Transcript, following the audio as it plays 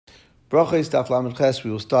Brachos Daf Lamed Ches.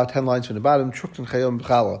 We will start 10 lines from the bottom. Truknin Chayom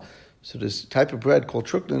B'Chala. So this type of bread called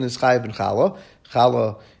truknin is chayiv and challah.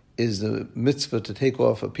 Challah is the mitzvah to take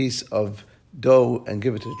off a piece of dough and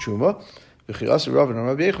give it to the truma. V'chiyasa Rav and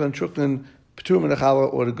Rabbi Yechon truknin p'turim and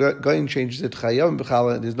challah, or the Gaon changes it to chayom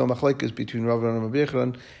b'challah. There's no machlekes between Rav and Rabbi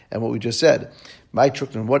Yechon and what we just said. My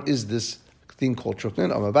truknin, what is this thing called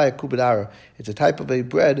truknin? Amabaya kubedara. It's a type of a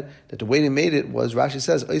bread that the way they made it was, Rashi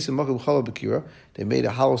says, they made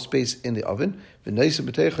a hollow space in the oven. They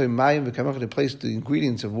placed the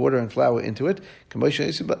ingredients of water and flour into it.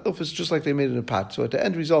 It's just like they made it in a pot. So at the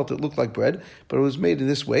end result, it looked like bread, but it was made in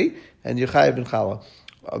this way, and Yechayev ben Challah.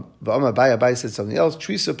 Abai said something else.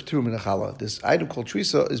 Trisa p'turim min challah. This item called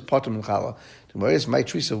trisa is patum min challah. The Gemara is my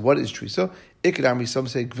trisa. What is trisa? Ikadami. Some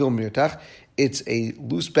say gvil mirtach. It's a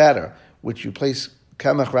loose batter which you place,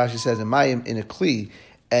 Kamach Rashi says, in mayim, in a kli,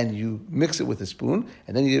 and you mix it with a spoon,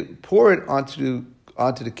 and then you pour it onto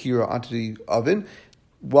the kira, onto the oven,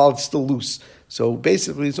 while it's still loose. So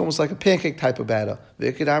basically, it's almost like a pancake type of batter.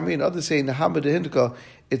 V'ikadami, and others say, Nahamba de Hindika,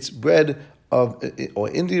 it's bread or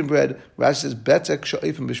Indian bread. Rashi says, Betzek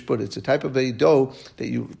sha'ifim b'shput. It's a type of a dough that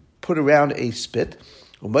you put around a spit.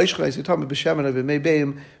 And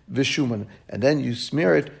then you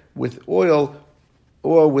smear it with oil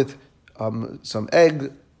or with some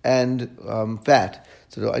egg and fat.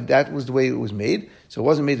 So that was the way it was made. So it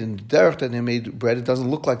wasn't made in the derech that they made bread. It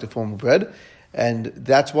doesn't look like the form of bread. And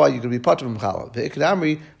that's why you could be patur m'challah.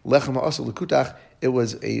 Ve'ikadamri lechem ha'asel lekutach. It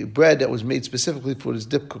was a bread that was made specifically for this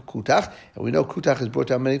dip kutach. And we know kutach is brought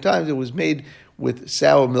down many times. It was made with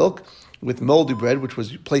sour milk, with moldy bread, which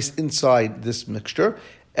was placed inside this mixture,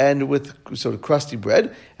 and with sort of crusty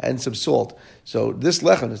bread and some salt. So this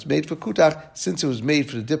lechem is made for kutach. Since it was made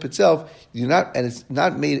for the dip itself, and it's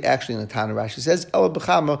not made actually in the Tana. Rashi says ela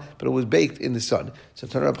b'chama, but it was baked in the sun. So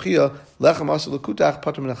Tana Rabchia lechem asel kutach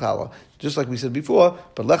patur min challah. Just like we said before,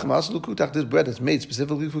 but lechem asel kutach, this bread that's made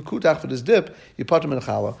specifically for kutach, for this dip, you patur min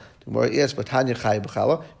challah. The Gemara asks, but Tanya chayiv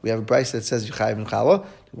b'challah. We have a brayse that says you chayiv in challah.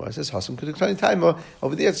 The Gemara says hasam k'diktani taima.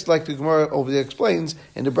 Over there, it's like the Gemara over there explains.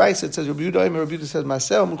 In the brayse it says Rabbi Yehuda says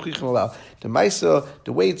masel muchichin allow. The maisa,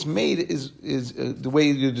 the way it's made is the way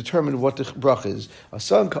you determine what the brach is. A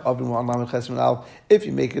son ka'avin wa'alam chesed al. If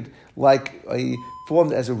you make it like a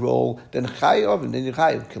formed as a roll, then chayav, and then you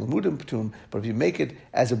chayav kilamudim patum. But if you make it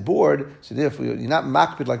as a board, so therefore you're not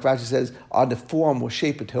makbid like Rashi says on the form or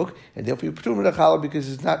shape it took, and therefore you patum in challah because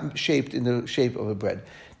it's not shaped in the shape of a bread.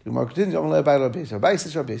 The Gemara continues,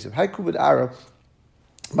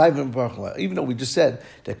 even though we just said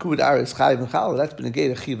that kubed ara is chayiv and challah, that's been a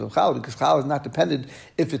gate of chiv and challah, because challah is not dependent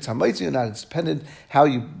if it's hamaitzi or not. It's dependent how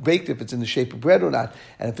you baked, if it's in the shape of bread or not,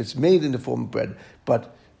 and if it's made in the form of bread.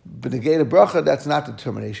 But b'negei bracha, that's not the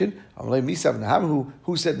determination.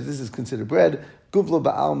 Who said that this is considered bread? Guvla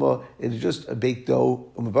ba'alma, it is just a baked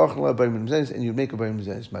dough, and you make a barim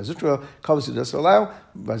mzenis. Mazutra covers it, does allow.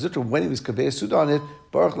 Mazutra, when he was kaveh sud on it,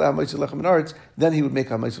 baruch le'ha meitzah lechem and aretz, then he would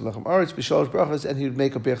make a meitzah lechem aretz, b'shalosh brachas, and he would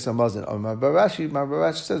make a berach samazin.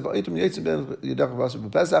 Rashi says, v'aitum yitzim ben yidach v'asur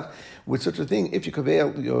b'pesach, with such a thing, if you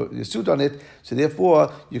kaveh your sud on it, so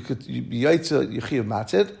therefore, you could be yitzah yichiv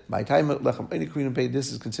matzit, my time lechem eini krinim pay,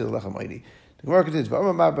 this is considered lechem eini. The Gemara continues,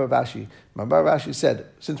 Rashi said,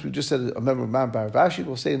 since we just said a member of Rashi,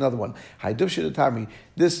 we'll say another one.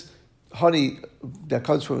 This honey that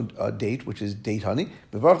comes from a date, which is date honey,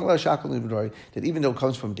 that even though it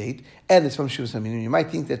comes from date, and it's from Shivas HaMinim, you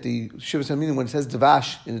might think that the Shivas HaMinim, when it says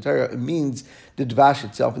Dvash in the Torah, it means the Dvash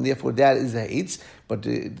itself, and therefore that is the Eitz, but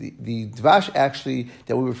the Dvash actually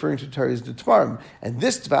that we're referring to the Torah is the Tmarim, and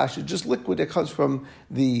this Dvash is just liquid that comes from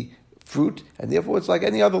the fruit, and therefore it's like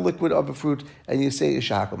any other liquid of a fruit, and you say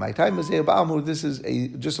ishahakol. My time is this is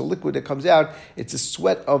just a liquid that comes out. It's a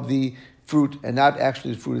sweat of the fruit and not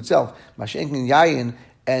actually the fruit itself. Mashenkin yayin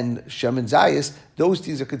and shemen zayis, those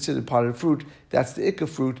things are considered part of the fruit. That's the ikka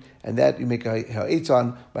fruit, and that you make a ha'etz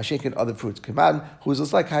on mashenkin other fruits. Kaman, who is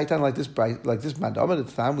just like haitan, like this mandama. At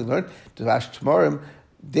the time we learned the vash tamarim,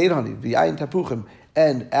 date honey, v'yayin tapuchim,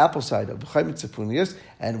 and apple cider,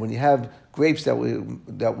 and when you have grapes that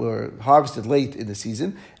were harvested late in the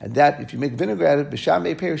season, and that if you make vinegar out of it, b'sham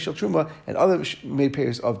mei pears shel truma, and other mei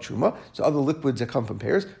pears of truma, so other liquids that come from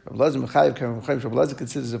pears. Rabbi Elazar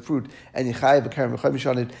considers a fruit, and you chayiv a karam v'chaimish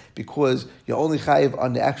on it because you're only chayiv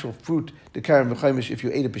on the actual fruit, the karam v'chaimish, if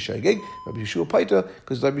you ate it b'shaygeg. Rabbi Yeshua paita,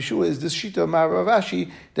 because Rabbi Yeshua is this shita ma'arav Rashi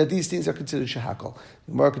that these things are considered shahakal.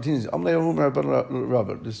 The Gemara continues.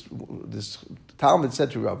 This Talmud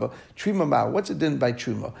said to Rava, Trima ma, what's it din by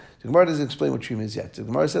Trima? The Gemara doesn't explain what Trima is yet. The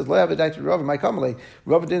Gemara says, Lo have a to Rava, my kamalei.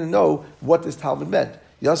 Rava didn't know what this Talmud meant.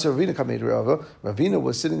 Yasser Ravina Kamed Rava. Ravina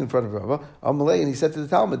was sitting in front of Rava, Amalei, and he said to the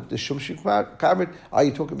Talmud, the Shumshi Kamrit, are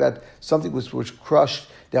you talking about something which was crushed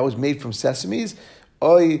that was made from sesames?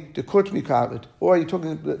 Or are you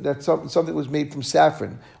talking that something was made from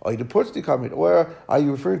saffron? Or are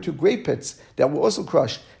you referring to grape pits that were also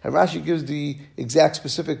crushed? And Rashi gives the exact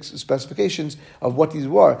specific specifications of what these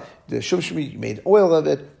were. The shumshmi, you made oil of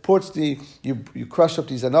it. You crushed up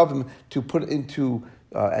these anavim to put into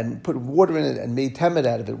and put water in it and made temet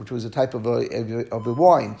out of it, which was a type of a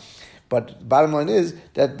wine. But bottom line is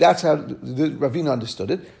that that's how the Ravina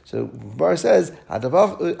understood it. So Bar says, asking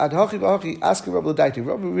Rabbi L'daiti.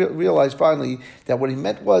 Rabbi realized finally that what he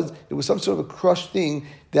meant was it was some sort of a crushed thing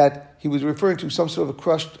that he was referring to, some sort of a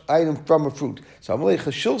crushed item from a fruit. So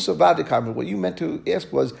what you meant to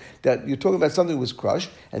ask was that you're talking about something that was crushed,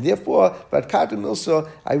 and therefore,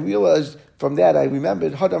 I realized from that, I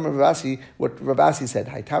remembered Hadam Ravasi, what Ravasi said.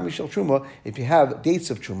 If you have dates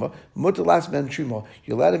of truma,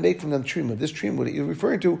 you're allowed to make from them truma. This truma, what you're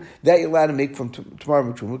referring to, that you're allowed to make from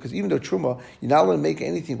tomorrow truma, because even though truma, you're not allowed to make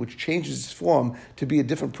anything which changes its form to be a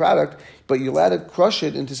different product, but you're allowed to crush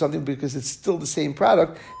it into something because it's still the same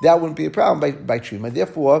product. That wouldn't be a problem by truma.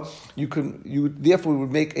 Therefore, you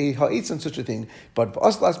would make a ha'etz on such a thing. But for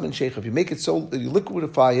us last man sheikha, if you make it so, you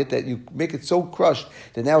liquidify it, that you make it so crushed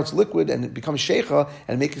that now it's liquid and it becomes sheikha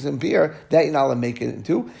and make it some beer, that you're not allowed to make it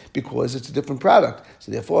into because it's a different product.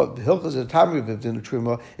 So therefore, the hilchas of tamri in the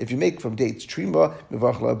truma, if you make from dates truma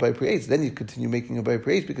mevachla by creates, then you continue making a by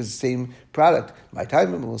creates because it's the same product. My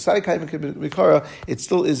time, it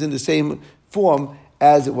still is in the same form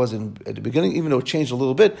as it was at the beginning, even though it changed a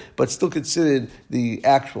little bit, but still considered the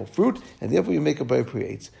actual fruit, and therefore you make a by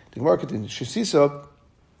creates. The Gemara continues, Shesisa,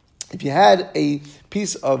 if you had a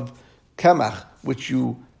piece of kamach which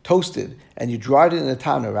you toasted and you dried it in a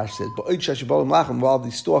tana, Rashi said, while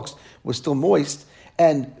the stalks were still moist,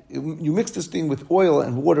 and you mix this thing with oil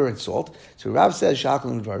and water and salt. So Rav says shakal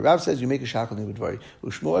nidvari. Rav says you make a shakal nidvari.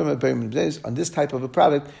 On this type of a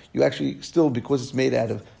product, you actually still, because it's made out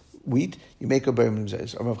of wheat, you make a berim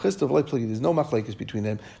nimzayis. There's no machlekes between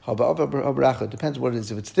them. It depends what it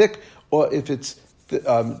is. If it's thick or if it's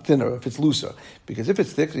thinner, if it's looser. Because if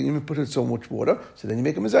it's thick, then you put in so much water, so then you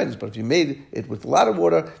make a mezainis. But if you made it with a lot of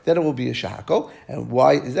water, then it will be a shahako. And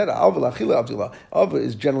why is that? Avla achila avdila. Avla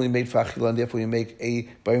is generally made for achila, and therefore you make a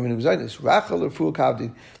barim and mezainis. Rachel or fuah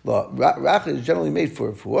kavdi. Rachel is generally made for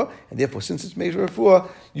a fuah, and therefore since it's made for a fuah,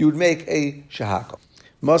 you would make a shahako.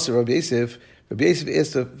 Maser Rabbi Yosef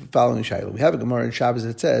asked the following shayla. We have a Gemara in Shabbos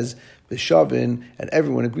that says B'shavin, and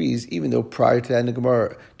everyone agrees, even though prior to that in the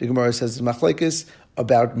Gemara says the machlekes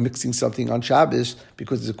about mixing something on Shabbos,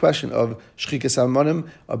 because there's a question of shchikas hamanim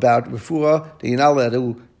about refuah, that you're not allowed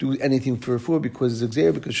to do anything for refuah because it's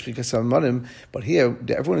exer, because shchikas hamanim. But here,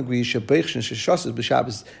 everyone agrees shebeich and sheshasas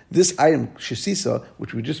b'Shabbos. This item shesisa,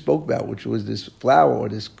 which we just spoke about, which was this flour or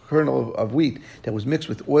this kernel of wheat that was mixed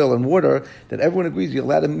with oil and water, that everyone agrees you're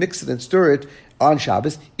allowed to mix it and stir it on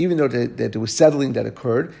Shabbos, even though that there was settling that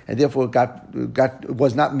occurred, and therefore it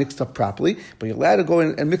was not mixed up properly, but you're allowed to go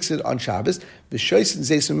in and mix it on Shabbos, the shoyz and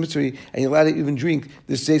zeisum mitzri, and you're allowed to even drink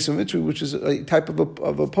this zeisum mitzri, which is a type of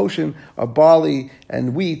a potion of barley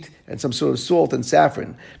and wheat and some sort of salt and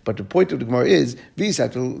saffron. But the point of the Gemara is,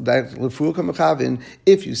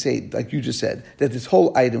 if you say, like you just said, that this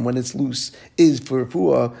whole item, when it's loose, is for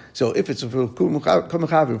refuah, so if it's for refuah,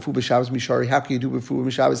 how can you do refuah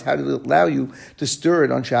b'Shabbos? How did it allow you to stir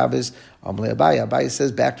it on Shabbos? Abaye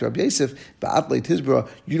says back to Rabbi Yosef,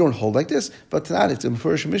 you don't hold like this, but tonight it's a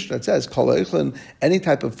Mefurish Mishnah that says, any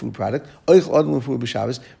type of food product,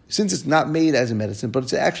 since it's not made as a medicine, but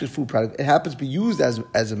it's an actual food product, it happens to be used as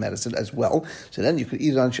a medicine as well, so then you could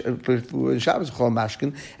eat it on Shabbos,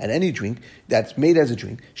 and any drink that's made as a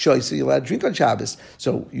drink, so you're allowed to drink on Shabbos.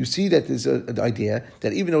 So you see that there's an idea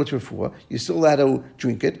that even though it's refuah, you're still allowed to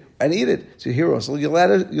drink it and eat it. So here also,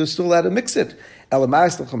 you're still allowed to mix it. That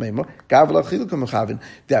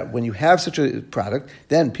when you have such a product,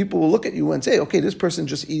 then people will look at you and say, okay, this person's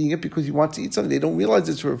just eating it because he wants to eat something. They don't realize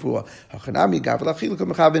it's for refuah.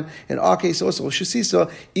 In our case also,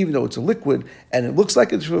 shesisa, even though it's a liquid and it looks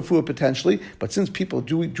like it's for refuah potentially, but since people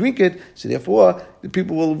do drink it, so therefore the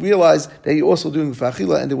people will realize that you're also doing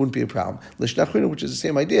fa'achila and there wouldn't be a problem. Which is the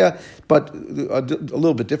same idea, but a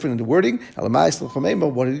little bit different in the wording. What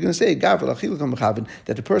are you going to say? That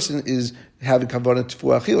the person is having kavana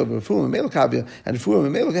tefua achila, refuah memela kavya, and refuah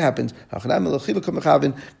memela happens. Hachanam melachila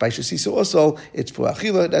kamachavin by shasisa also. It's for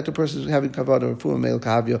achila that the person is having kavana refuah memela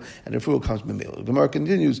kavya, and refuah comes memela. The Gemara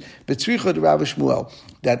continues betzricha de Rav Shmuel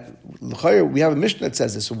that we have a Mishnah that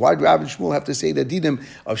says this. So why do Rav and Shmuel have to say the dinim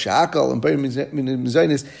of sha'akal and bayim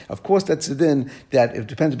mizaynis? Of course, that's the din that it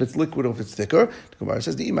depends if it's liquid or if it's thicker. The Gemara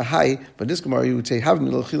says the ima high, but this Gemara you would say have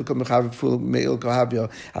melachila kamachavin refuah memela kavya.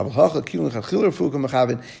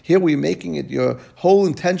 Here we're making it your whole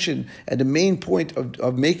intention and the main point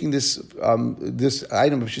of making this this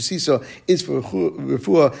item of shasisa is for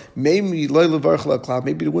refuah. Maybe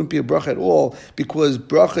there wouldn't be a bracha at all because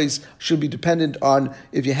brachas should be dependent on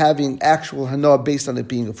if you're having actual hana based on it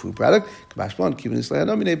being a food product. Having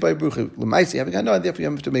hana, and therefore you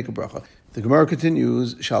have to make a bracha. The Gemara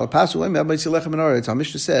continues. Our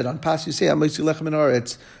Mishnah said on Pas you say we learned to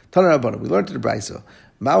the Brisa.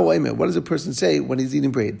 What does a person say when he's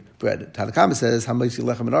eating bread? Tanakama says,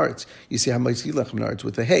 you say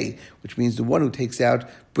with a hay, which means the one who takes out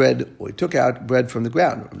bread, or he took out bread from the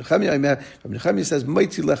ground. Rabbi Nechemia says,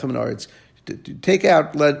 to take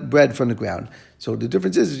out bread from the ground. So the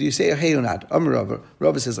difference is, do you say a hay or not?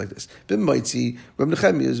 Rava says like this. Bim Maitzi, Rabbi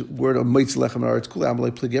Nechemia's word of Maitzi Lechem Aretz, Kula Amalei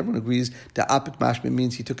Pligi, everyone agrees that Apik Mashma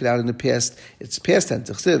means he took it out in the past. It's past tense.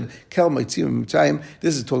 Kel Maitzi Mitzrayim.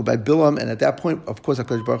 This is talked by Bilam, and at that point, of course,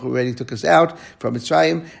 HaKadosh Baruch Hu already took us out from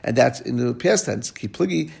Mitzrayim, and that's in the past tense. Ki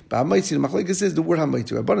Pligi, but HaMaitzi, the Machlekes is the word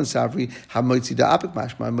HaMaitzi. Rabbanan Savri, HaMaitzi da Apik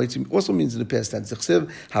Mashma. HaMaitzi also means in the past tense.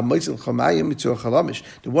 HaMaitzi L'chamayim Mitzur Chalamish,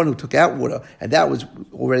 the one who took out water, and that was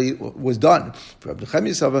done. For Rabbi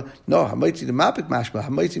Nechemia Sava, no, Hamaitzi the Mapik Mashma.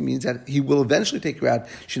 Hamaitzi means that he will eventually take you out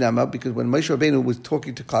Shinama, because when Moshe Rabbeinu was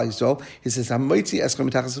talking to Klal Yisrael, he says Hamaitzi Eschem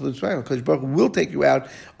Mitachas Sivlos Mitzrayim. HaKadosh Baruch Hu will take you out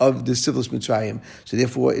of the Sivlos Mitzrayim. So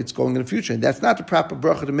therefore, it's going in the future, and that's not the proper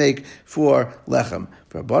bracha to make for lechem.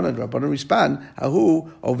 For Rabbanan respond, Ahu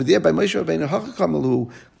over there by Moshe Rabbeinu Hachakam Alu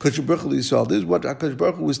Kadosh Baruch Hu Yisrael. This is what HaKadosh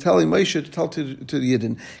Baruch Hu was telling Moshe to tell to the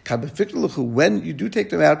Yidden. When you do take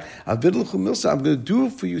them out, I'm going to do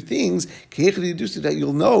for you things that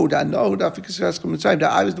you'll know that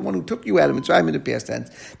I was the one who took you out of Mitzrayim in the past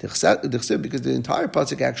tense. Because the entire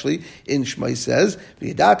pasuk actually in Shema says,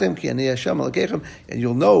 and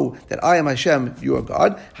you'll know that I am Hashem, your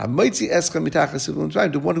God.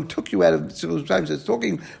 The one who took you out of Mitzrayim. So it's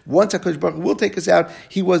talking once HaKadosh Baruch Hu will take us out,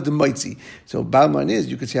 he was the Maitzi. So bottom line is,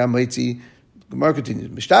 you could say Maitzi. Gemara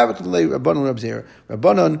continues.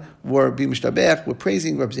 Rabbanon were being mishtabech, were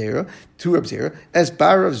praising Rab Zera to Rab Zera as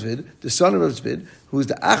Bar Rav Zvid, the son of Rav Zvid, who is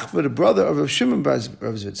the achva, the brother of Rav Shimon Bar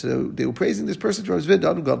Rav Zvid. So they were praising this person to Rav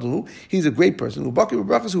Zvid. He's a great person. Who baki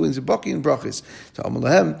brachas, who is a baki in brachas. So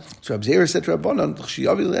Amalahem. So Rab Zera said to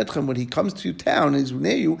Rabbanon, when he comes to town and he's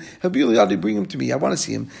near you, bring him to me. I want to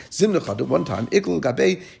see him. Zimnachad. One time, Ikl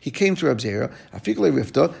Gabe, he came to Rab Zera. Afikle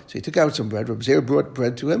Rifta. So he took out some bread. Rab Zera brought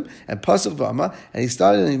bread to him and pasuk v'ama. And he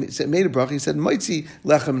started and he made a bracha. He said, Maitzi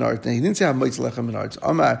lechem nartz. And he didn't say Maitzi lechem nartz.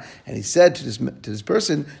 Amar. And he said to this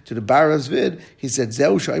person, to the Bar Rav Zvid, he said,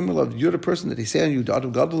 Zeu sha'imulav, you're the person that he say on you,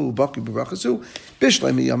 Da'adu gadol u'baki b'brachasu,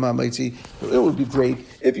 bishlemi yama Maitzi. It would be great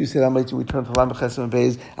if you said Maitzi, we turn to Lam b'chesem and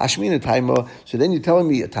Beis, Ashmina taimo. So then you're telling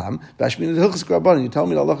me a tam, Ashmina hilchas Rabbanan. You're telling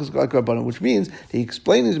me the Allah is like Rabbanan, which means that he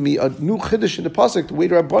explained to me a new chiddush in the pasuk, the way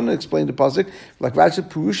the Rabbanan explained the pasuk, like Rashi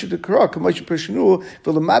Purusha to Kara, Kamash Pershanu,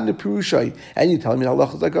 V'lamadna Purushai. And you're telling me that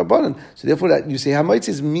Allah is like Rabbanan. So therefore, that you say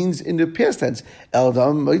Hamaitzi means in the past tense.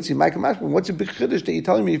 Eldam Maitzi Ma'ikam Mashma. What's a big chiddush that you're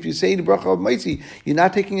telling me? If you say the bracha of Maitzi, you're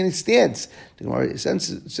not taking any stance. The Gemara says,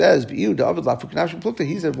 he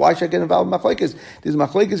said, why should I get involved in machlekes? There's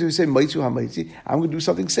machlekes if you say Maitzi Hamaitzi, I'm going to do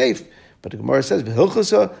something safe. But the Gemara says,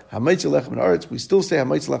 "V'hilchasa hamaitzi lechem aretz." We still say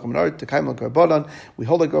hamaitzi lechem aretz to kaim like Rabbanan. We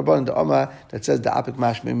hold like Rabbanan the Amma that says the apik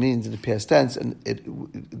mashma means in the past tense, and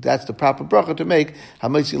that's the proper bracha to make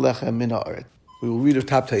hamaitzi lechem min haaretz. We will read the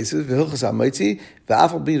top places. V'hilchas hamaitzi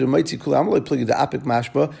v'afal bi the maitzi kulam lo pligi the apik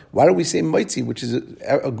mashma. Why don't we say maitzi, which is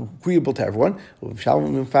agreeable to everyone?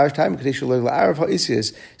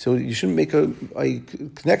 So you shouldn't make a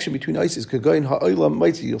connection between isis. Kagayin ha'olam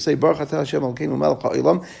maitzi. You'll say Baruch Atah Hashem Elokeinu Melech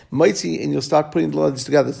ha'olam maitzi, and you'll start putting the letters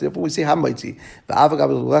together. So therefore, we say hamaitzi. V'afal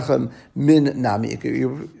gabel lechem min nami.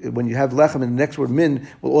 When you have lechem, and the next word min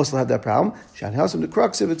will also have that problem. Shan Hasim the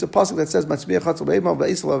crux if it's a pasuk that says matzmiach chatzal be'ema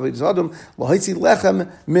v'isel avizadam lahaitzi lechem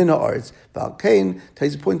min ha'aretz. Valkain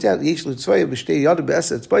Taisa points out you should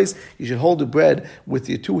hold the bread with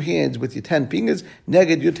your two hands with your 10 fingers.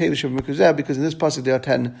 Neged because in this pasuk there are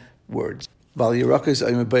 10 words. Val Yerakis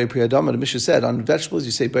Ayim Bay Priyadama, the Mishnah said on vegetables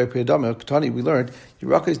you say Bay Priyadama. Katani, we learned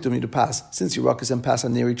Yerakis Dumi to pass. Since Yerakis and pass are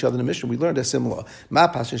near each other in the Mishnah, we learned a similar. Ma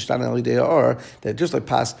Pas and Shtan Alidea are that just like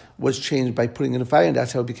pass was changed by putting in a fire, and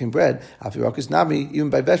that's how it became bread. Af Yerakis Nami, even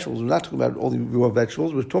by vegetables. We're not talking about only raw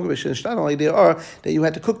vegetables. We're talking about Shtan Alidea are that you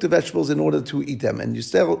had to cook the vegetables in order to eat them, and you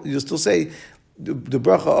still say the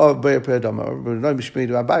bracha of Bay Priyadama.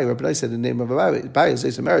 Rabbi said the name of Abai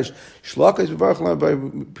is a marriage. Shlaka is Baruch Bay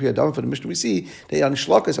Priyadama. For the Mishnah we see that on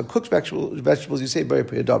shlakas, on cooked vegetables, you say Bay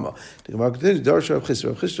Priyadama. The Gemara continues. Darish Rav Chisda.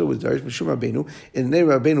 Rav Chisda was Darish Mishum Rabbeinu. In the name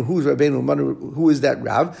of Rabbeinu, who is Rabbeinu? Who is that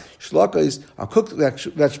Rav? Shlaka is on cooked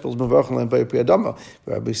vegetables. Baruch Bay Priyadama.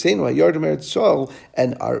 Rabbi Seinu Hayardim Eretz Yisrael,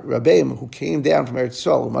 and our Rabbeim who came down from Eretz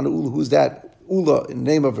Yisrael. Who's that? Ula in the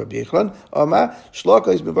name of Rabbi Yechon.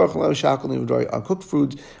 Shlaka is mevarch l'hem shakal nivdari. On cooked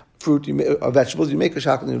fruit, vegetables, you make a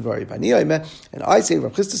shakal nivdari. And I say,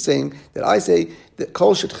 Rav Chisda is saying that I say that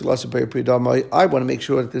kol shetchilas Bay Priyadama. I want to make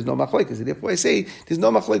sure that there's no machlekes. And if I say there's no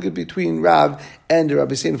machlekes between Rav and the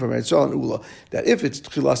Rabbi Seinu from Eretz Yisrael and Ula, that if it's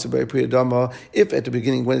tchilas Bay Priyadama, if at the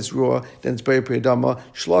beginning when it's raw, then it's Bay Priyadama.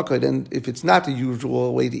 Shlaka, then if it's not the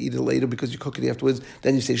usual way to eat it later because you cook it afterwards,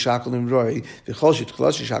 then you say shakal nivdari. V'chol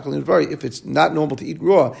shetchilas shakal nivdari. If it's not normal to eat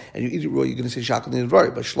raw and you eat it raw, you're going to say shakal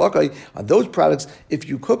nivdari. But shlaka on those products, if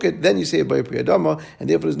you cook it, then you say Bay Priyadama, and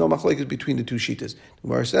therefore there's no machlekes between the two shitas. The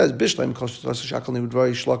Gemara says bishleim kol shetchilas shakal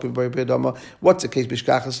nivdari shlaka Bay Priyadama. What's the case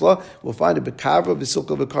b'shkachas law? We'll find it b'kavra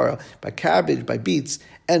v'silka v'kara, by cabbage, by beets,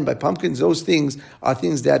 and by pumpkins. Those things are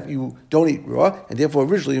things that you don't eat raw, and therefore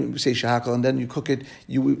originally you say shahakal, and then you cook it,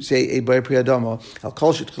 you say a Bay Priyadama. Al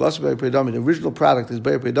kol shetchilas Bay Priyadama. The original product is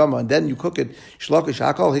Bay Priyadama, and then you cook it shlaka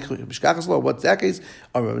shahakal b'shkachas law. What's that case?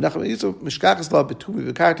 We're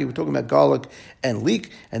talking about garlic and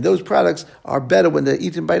leek, and those products are better when they're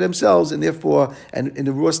eaten by themselves, and therefore, and in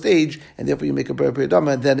the raw stage, and therefore you make a Bay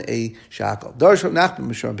Priyadama and then a shahakal. Darish Rav Nachman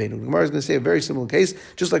Mishra Rabbeinu. The Gemara is going to say a very similar case,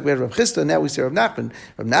 just like we had Rav Chisda, now we say Rav Nachman.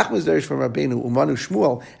 Rav Nachman is Darish from Rabbeinu Umanu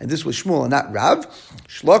Shmuel, and this was Shmuel and not Rav.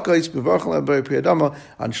 Shlaka is bevarchel Bay Priyadama.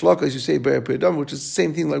 On shlaka you say Bay Priyadama, which is the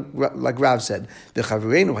same thing like Rav said. The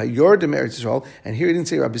Chavrenu Hayordim Eretz Yisrael, and here he didn't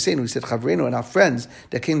say Rabbi Seinu, he said Chavrenu and our friends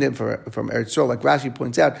that came in from Eretz Yisrael. Like Rashi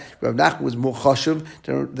points out, Rav Nachman was more chashuv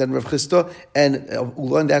than Rav Chisda, and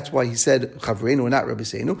Ula, and that's why he said Chavrenu and not Rabbi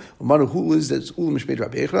Seinu. Umanu Hu is that's Ula Mishmei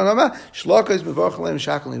Rabbi Yechon. Shlaka is bevarchel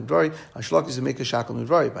shakal nivdari. On shlaka is to make a shakal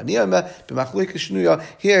nivdari.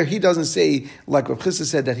 Here he doesn't say like Rav Chisda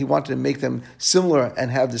said that he wanted to make them similar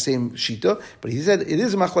and have the same shita, but he said it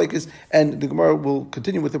is a machlekes, and the Gemara will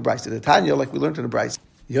continue with the Brayso. The Tanya, like we learned in the Brayso.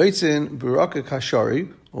 Yotzin baraka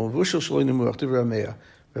kashari or vushel shaloi nemuach to Rameya.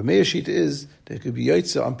 Rameya shita is that it could be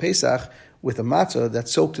yotza on Pesach with a matzah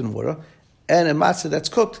that's soaked in water and a matzah that's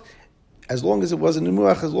cooked, as long as it wasn't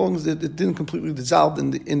nemuach, as long as it didn't completely dissolve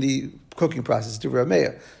in the cooking process to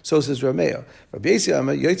Rameya. So says Rameya. Rabbi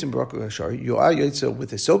Yisrael yotzin baraka kashari. You are yotza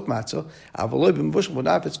with a soaked matzah. Avaloi b'mvushel, but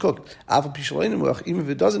not if it's cooked. Aval pishaloi nemuach, even if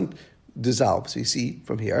it doesn't dissolve. So you see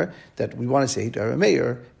from here that we want to say that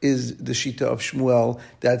Rameir is the shita of Shmuel,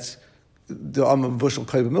 that's the Mavushal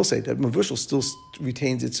Koyba Milsei, that Mavushal still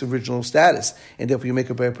retains its original status, and therefore you make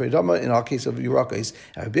a Bay Priyadama, in our case of Yerakis.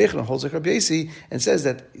 Rabbi Yechon holds like Rabbi Yasi and says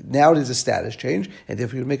that now it is a status change, and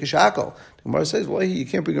therefore you make a shakal. The Gemara says, well, you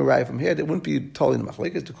can't bring a raya from here, that wouldn't be totally in the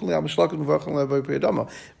machlekes, to kuli al-mishlakas mevarchon Bay Priyadama.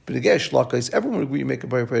 But again, shlakais, everyone would agree you make a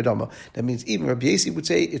Bay Priyadama. That means even Rabbi Yasi would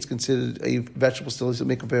say it's considered a vegetable still to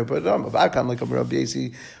make a Bay Priyadama. V'akan like Rabbi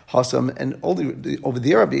Yasi Hasam, and only over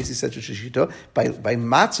there Rabbi Yasi said to Shishita, by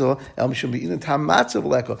matzah, el mishum be'ina tam matzah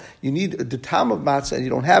v'leko. You need the tam of matzah and you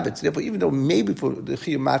don't have it. So therefore, even though maybe for the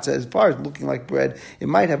chiyuv matzah, as far as looking like bread, it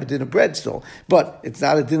might have a din of bread still, but it's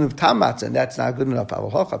not a din of tam matzah, and that's not good enough.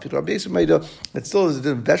 That still is a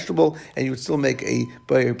din of vegetable, and you would still make a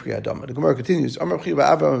Bay Priyadama. The Gemara continues. Rav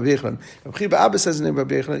Chiba Abba says in the name of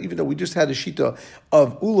Rabbi Yechon, even though we just had a shita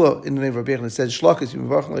of Ula in the name of Rabbi Yechon, it says Shlakas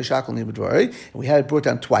Yimvarchon Leishakal Nibadvari, and we had it brought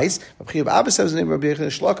down twice. Rav Chiba Abba says in the name of Rabbi Yechon,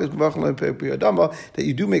 Shlakas Yimvarchon Leishakal, that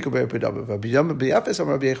you do make a Bay Priyadama. Rabbi Yom B'Yafes on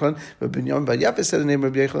Rabbi Yechon, Rabbi Yom B'Yafes said in the name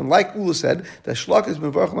of Rabbi Yechon, like Ula said, that Shlakas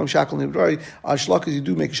Yimvarchon Leishakal Nibadvari, on Shlakas you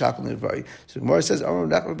do make a Shakal Nibadvari. So the Gemara says, Rav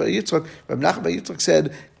Nachman Bar Yitzchak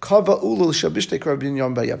said, Kava Ula Shabishtek Rabbi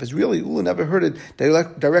Yom B'Yafes. Really, Ula never heard it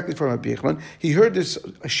directly from Rabbi Yechon. He heard this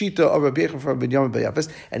shita of Rabbi Yechon from Rabbi Yom B'Yafes,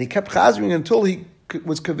 and he kept chazering until he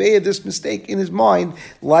was conveyed this mistake in his mind,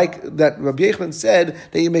 like that Rabbi Yechon said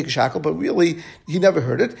that you make a shackle, but really he never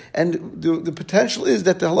heard it. And the potential is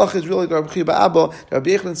that the halacha is really Rabbi Chiba Abba, that Rabbi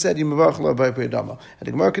Yechon said you mevarch lo Bay Priyadama. And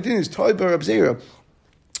the Gemara continues, Toy Bar Rab Zera.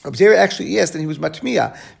 Rabbi Zera actually asked, and he was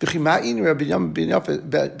matmiya.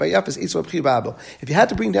 If you had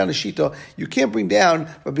to bring down a shita, you can't bring down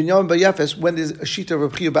Rabbi Binyamin bar Yafes when there's a shita of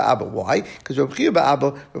Rabbi Chiya bar Abba. Why? Because Rabbi Chiya bar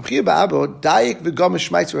Abba, daik v'gam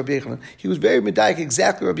shmeitz Rabbi Yochanan. He was very medayik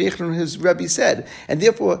exactly Rabbi Yochanan his Rabbi said, and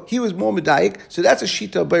therefore he was more medayik. So that's a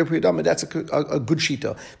shita by Rabbi Adama. That's a good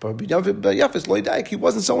shita. But Rabbi Binyamin bar Yafes loy daik. He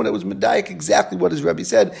wasn't someone that was medayik exactly what his Rabbi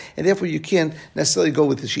said, and therefore you can't necessarily go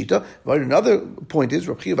with the shita. But another point is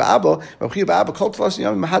Rabbi Chiya bar Abba called to us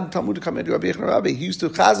Mahad Talmud to come into Rabbi Yochanan Rabbi. He used to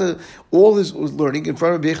chaza all his learning in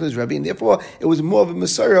front of Rabbi Yochanan's Rabbi, and therefore it was more of a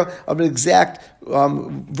Messiah of an exact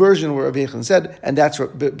version of what Rabbi Yochanan said, and that's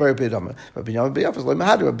Rabbi Adama. Rabbi Binyamin bar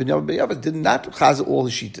Yafes did not chaza all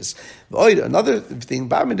his shitas. Another thing,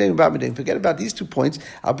 forget about these 2 points.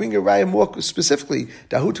 I'll bring a raya more specifically.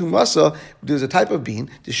 Dahutu masa, there's a type of bean,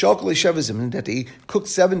 the shokale shevazim, that they cooked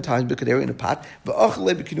 7 times in a pot.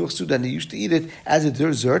 And they used to eat it as a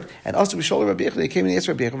dessert. And also Rabbi Yochanan, they came and asked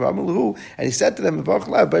Rabbi Yochanan, and he said to them,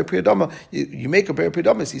 you make a ber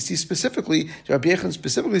priyadama. So you see specifically, Rabbi Yochanan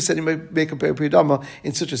specifically said you make a ber priyadama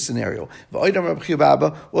in such a scenario. Also Rabbi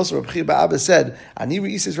Chiya bar Abba said,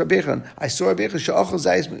 I saw Rabbi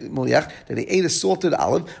Yochanan that he ate a salted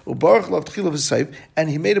olive, and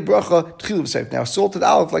he made a bracha tchila v'seif. Now, salted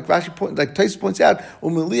olive, like Tais points out,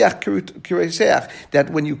 that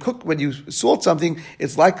when you salt something,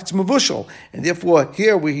 it's like it's mavushal, and therefore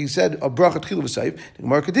here where he said a bracha tchila v'seif, the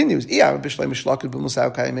Gemara continues.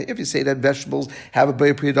 If you say that vegetables have a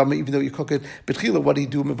ber priyadama, even though you cook it betchila, what do you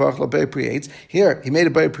do? Ber priyates. Here he made a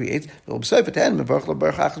ber priyates. At the end,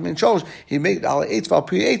 he made ala eitz val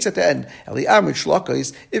priyates at the end.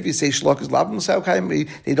 If you say shlok,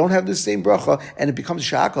 they don't have the same bracha, and it becomes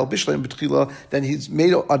shakal bishleim betchila. Then he's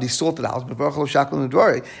made on the salted olives. What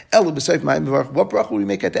bracha will we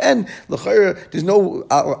make at the end? There's no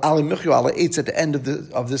ala michu ala eitz at the end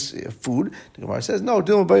of this food. The Gemara says no.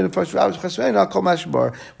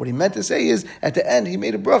 What he meant to say is at the end he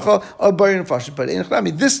made a bracha of bayin and fashish. But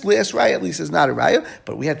this last raya at least is not a raya.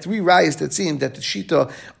 But we had 3 rayas that seem that the shita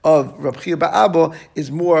of Rabbi Chiya bar Abba is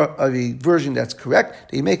more of a version that's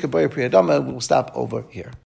correct. That you make a bayin priyadama. We'll stop over here.